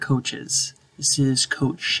coaches. This is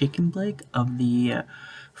Coach Shaken Blake of the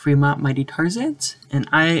Fremont Mighty Tarzans, and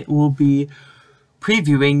I will be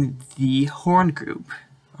previewing the Horn Group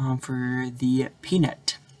for the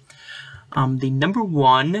Peanut. The number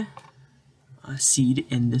one seed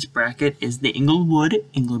in this bracket is the Inglewood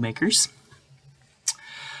Inglemakers.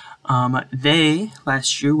 They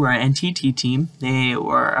last year were an NTT team. They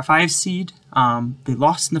were a 5 seed. They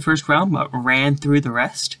lost in the first round, but ran through the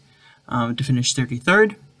rest to finish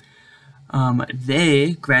 33rd.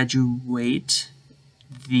 They graduate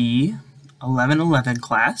the 11-11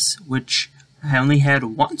 class, which only had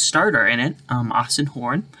one starter in it, Austin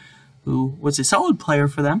Horn, who was a solid player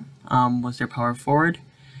for them, was their power forward.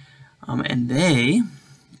 And they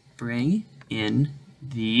bring in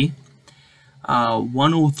the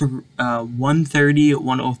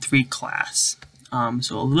 130-103 class.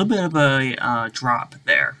 So a little bit of a drop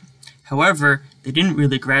there. However, they didn't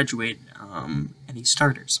really graduate any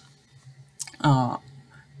starters.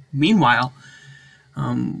 Meanwhile,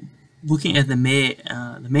 looking at the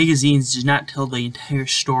magazines did not tell the entire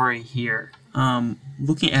story here.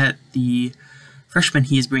 Looking at the freshmen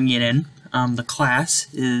he is bringing in, the class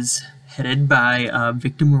is headed by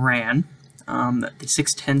Victor Moran, the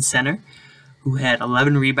 6'10 center, who had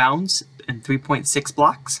 11 rebounds and 3.6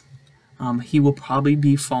 blocks. He will probably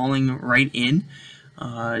be falling right in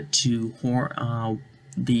to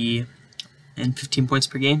the 15 points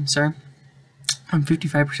per game,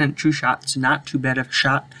 55% true shot, so not too bad of a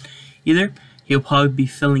shot either. He'll probably be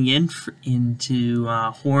filling in into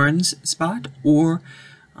Horn's spot, or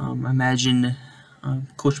imagine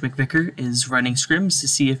Coach McVicker is running scrims to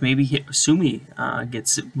see if maybe Sumi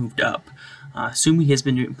gets moved up. Sumi has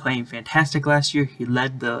been playing fantastic last year. He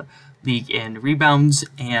led the league in rebounds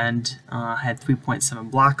and had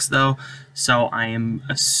 3.7 blocks though, so I am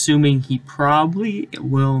assuming he probably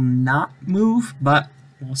will not move, but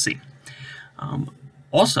we'll see. They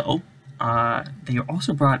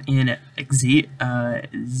also brought in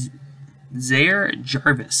Zaire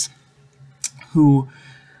Jarvis, who,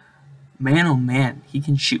 man oh man, he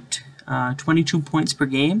can shoot. 22 points per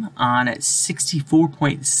game on a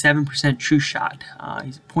 64.7% true shot.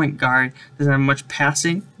 He's a point guard, doesn't have much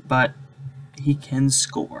passing, but he can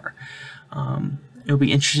score. It'll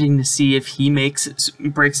be interesting to see if he breaks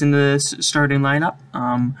into the starting lineup.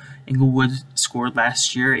 Inglewood scored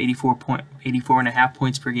last year 84.5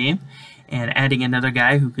 points per game, and adding another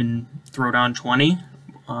guy who can throw down 20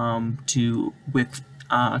 with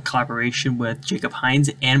collaboration with Jacob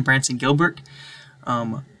Hines and Branson Gilbert,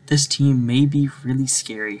 this team may be really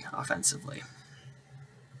scary offensively.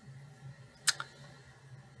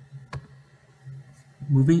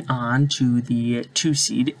 Moving on to the 2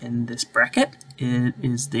 seed in this bracket, it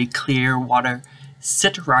is the Clearwater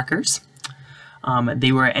Sit Rockers.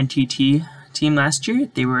 They were an NTT team last year.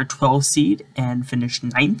 They were a 12 seed and finished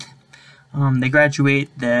 9th. They graduate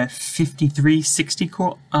the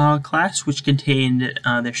 53-60 class, which contained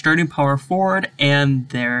their starting power forward and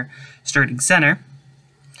their starting center,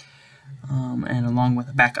 and along with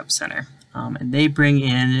a backup center. And they bring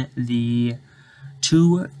in the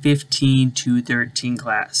 215-213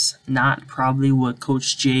 class. Not probably what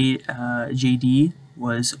Coach JD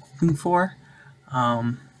was hoping for.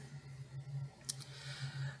 Trying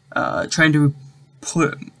to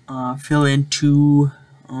fill in 2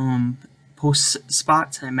 post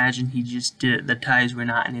spots. I imagine he just did it. The ties were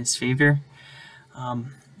not in his favor.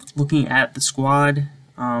 Looking at the squad,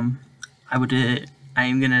 I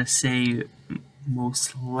am gonna say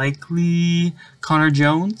most likely Connor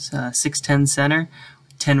Jones, 6'10 center,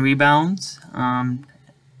 10 rebounds, and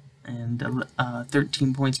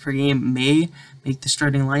 13 points per game, may make the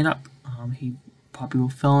starting lineup. He probably will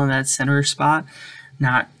fill in that center spot.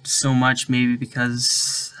 Not so much maybe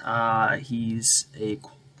because he's a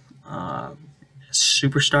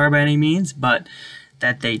superstar by any means, but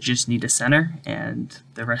that they just need a center, and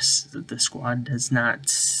the rest of the squad does not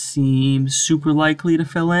seem super likely to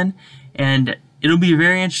fill in. And it'll be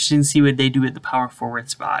very interesting to see what they do at the power forward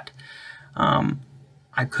spot.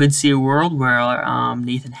 I could see a world where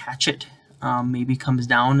Nathan Hatchett maybe comes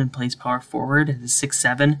down and plays power forward as a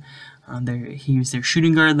 6'7". He was their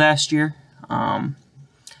shooting guard last year.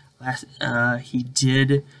 He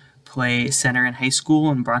did play center in high school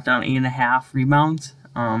and brought down 8.5 rebounds.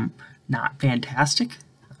 Not fantastic,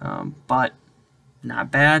 but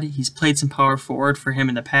not bad. He's played some power forward for him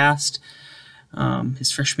in the past,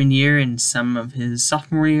 his freshman year and some of his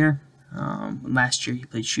sophomore year. Last year he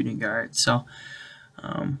played shooting guard, so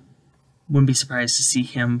wouldn't be surprised to see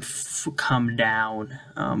him come down.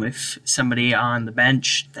 If somebody on the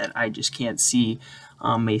bench that I just can't see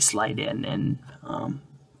may slide in, and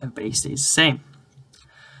everybody stays the same.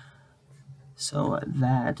 So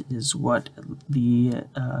that is what the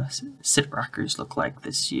Sit Rockers look like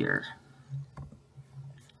this year.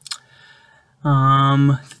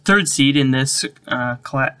 Third seed in this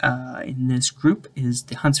group is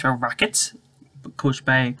the Huntsville Rockets, coached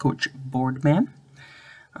by Coach Boardman.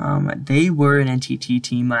 They were an NTT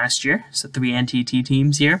team last year, so 3 NTT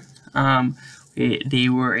teams here. They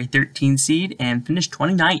were a 13 seed and finished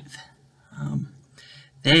 29th.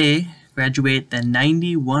 They graduate the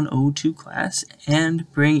 9102 class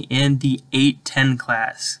and bring in the 810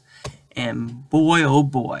 class. And boy, oh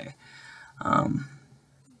boy,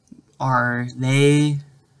 are they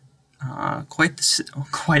quite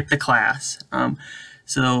the class.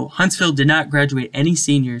 So Huntsville did not graduate any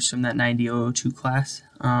seniors from that 9002 class.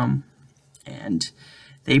 And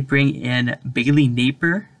they bring in Bailey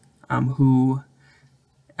Napier, who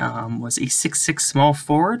was a 6'6" small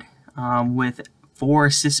forward with 4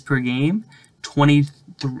 assists per game,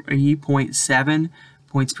 23.7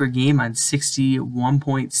 points per game on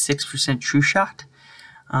 61.6% true shot,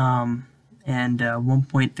 and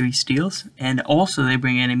 1.3 steals. And also they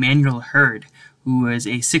bring in Emmanuel Hurd, who is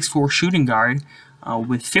a 6'4" shooting guard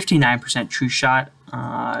with 59% true shot,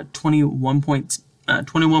 21 points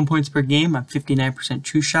per game on 59%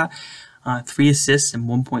 true shot, 3 assists and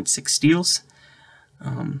 1.6 steals.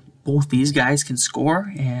 Both these guys can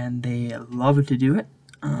score, and they love to do it.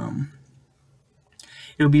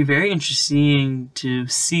 It'll be very interesting to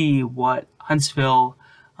see what Huntsville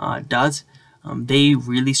does. They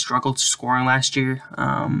really struggled scoring last year.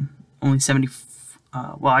 Only 70.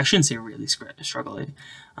 Well, I shouldn't say really struggled.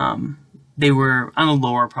 They were on the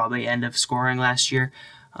lower probably end of scoring last year.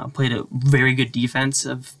 Played a very good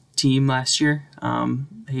defensive team last year.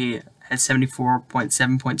 They had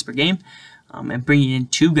 74.7 points per game. And bringing in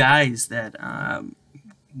 2 guys that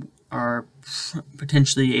are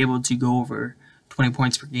potentially able to go over 20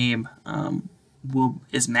 points per game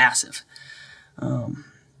is massive. It'll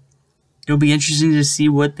be interesting to see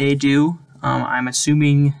what they do. I would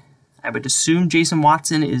assume Jason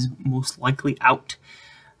Watson is most likely out.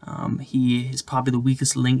 He is probably the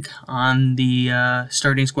weakest link on the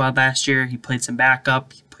starting squad last year. He played some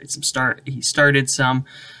backup. He played some start. He started some,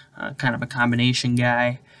 kind of a combination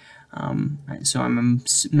guy. So I'm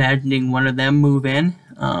imagining one of them move in.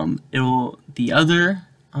 The other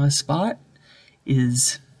spot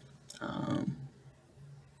is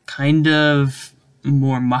kind of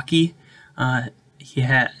more mucky.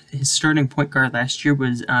 His starting point guard last year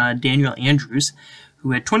was Daniel Andrews,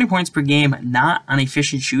 who had 20 points per game, not on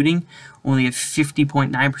efficient shooting, only a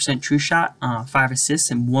 50.9% true shot, 5 assists,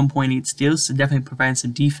 and 1.8 steals, so definitely providing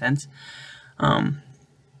some defense.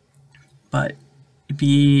 But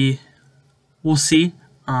we'll see.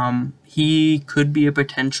 He could be a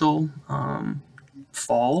potential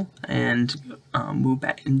fall and move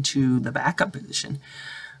back into the backup position,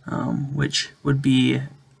 which would be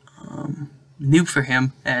new for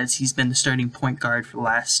him, as he's been the starting point guard for the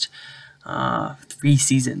last 3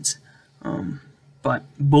 seasons. But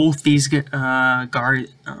both these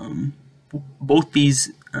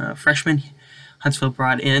freshmen Huntsville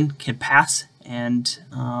brought in can pass, and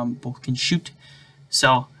both can shoot.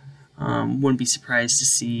 So wouldn't be surprised to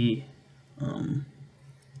see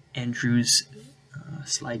Andrews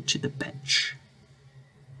slide to the bench.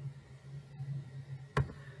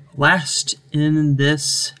 Last in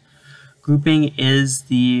this grouping is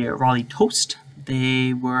the Raleigh Toast.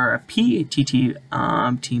 They were a PATT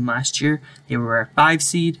team last year. They were a 5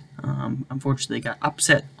 seed. Unfortunately, got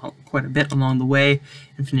upset quite a bit along the way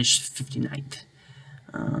and finished 59th.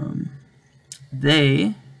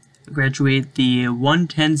 They graduate the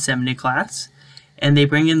 110-70 class, and they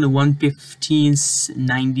bring in the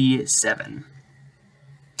 115-97.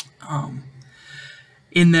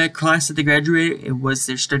 In that class that they graduated, it was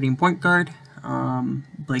their starting point guard,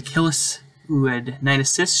 Blake Hillis, who had 9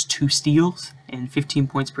 assists, 2 steals, and 15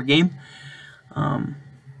 points per game.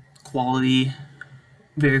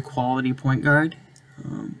 Very quality point guard.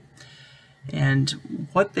 And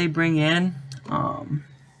what they bring in,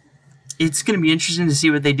 it's going to be interesting to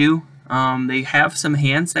see what they do. They have some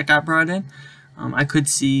hands that got brought in. I could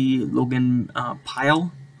see Logan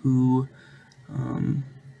Pyle, who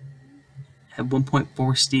had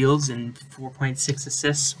 1.4 steals and 4.6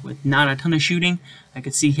 assists with not a ton of shooting. I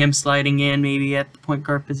could see him sliding in maybe at the point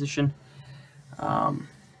guard position.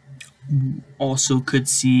 Also could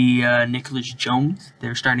see Nicholas Jones,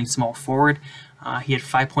 their starting small forward. He had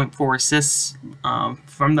 5.4 assists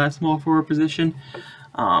from that small forward position.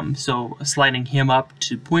 So sliding him up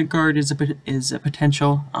to point guard is a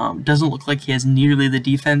potential. Doesn't look like he has nearly the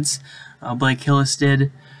defense Blake Hillis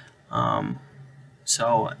did.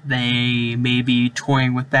 So they may be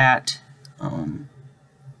toying with that.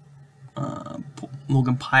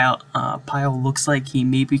 Logan Pyle looks like he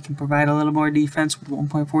maybe can provide a little more defense with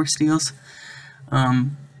 1.4 steals.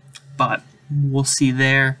 But we'll see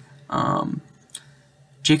there.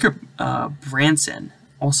 Jacob Branson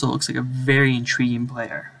also looks like a very intriguing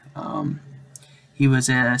player. He was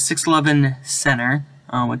a 6'11 center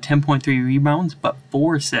with 10.3 rebounds, but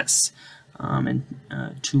 4 assists and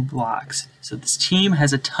 2 blocks. So this team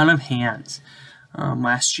has a ton of hands.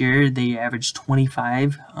 Last year, they averaged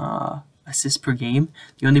 25 assists per game.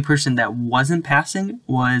 The only person that wasn't passing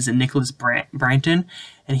was Nicholas Branton,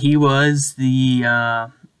 and he was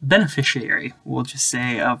the beneficiary, we'll just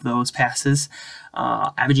say, of those passes,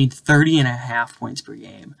 averaging 30.5 points per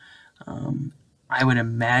game. I would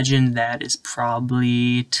imagine that is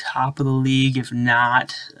probably top of the league, if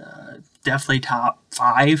not definitely top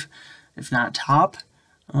 5, if not top,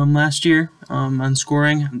 last year on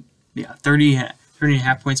scoring. Yeah,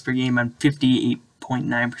 30.5 points per game on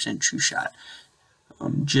 58.9% true shot.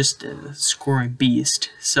 Just a scoring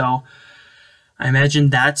beast. So I imagine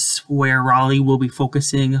that's where Raleigh will be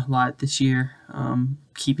focusing a lot this year,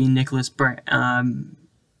 keeping Nicholas Baton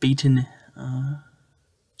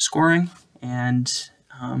scoring, and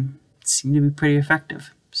seem to be pretty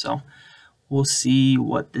effective. So we'll see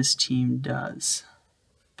what this team does.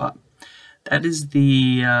 But that is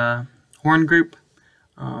the Horn group.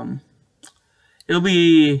 It'll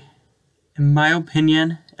be, in my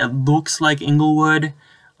opinion, it looks like Inglewood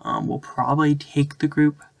will probably take the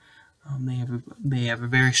group. They have a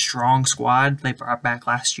very strong squad. They brought back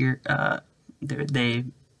last year. They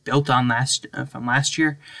built on from last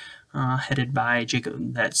year, headed by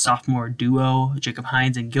that sophomore duo, Jacob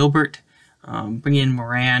Hines and Gilbert. Bringing in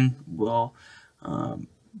Moran will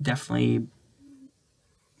definitely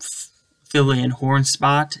fill in Horn's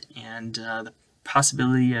spot, and the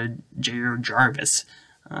possibility of Jared Jarvis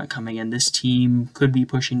coming in. This team could be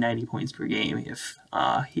pushing 90 points per game if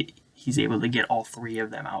he's able to get all 3 of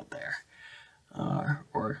them out there,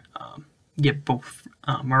 or get both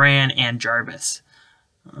Moran and Jarvis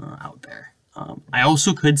out there. I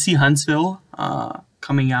also could see Huntsville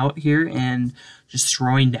coming out here and just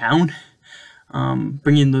throwing down,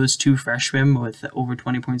 bringing those 2 freshmen with over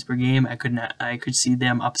 20 points per game. I could see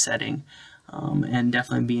them upsetting, and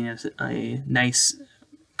definitely being a nice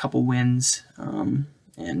couple wins,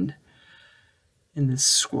 and in this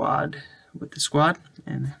squad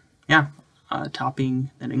and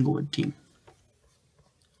topping that Inglewood team.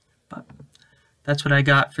 But that's what I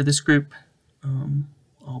got for this group.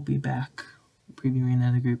 I'll be back previewing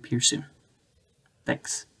another group here soon.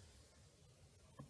 Thanks.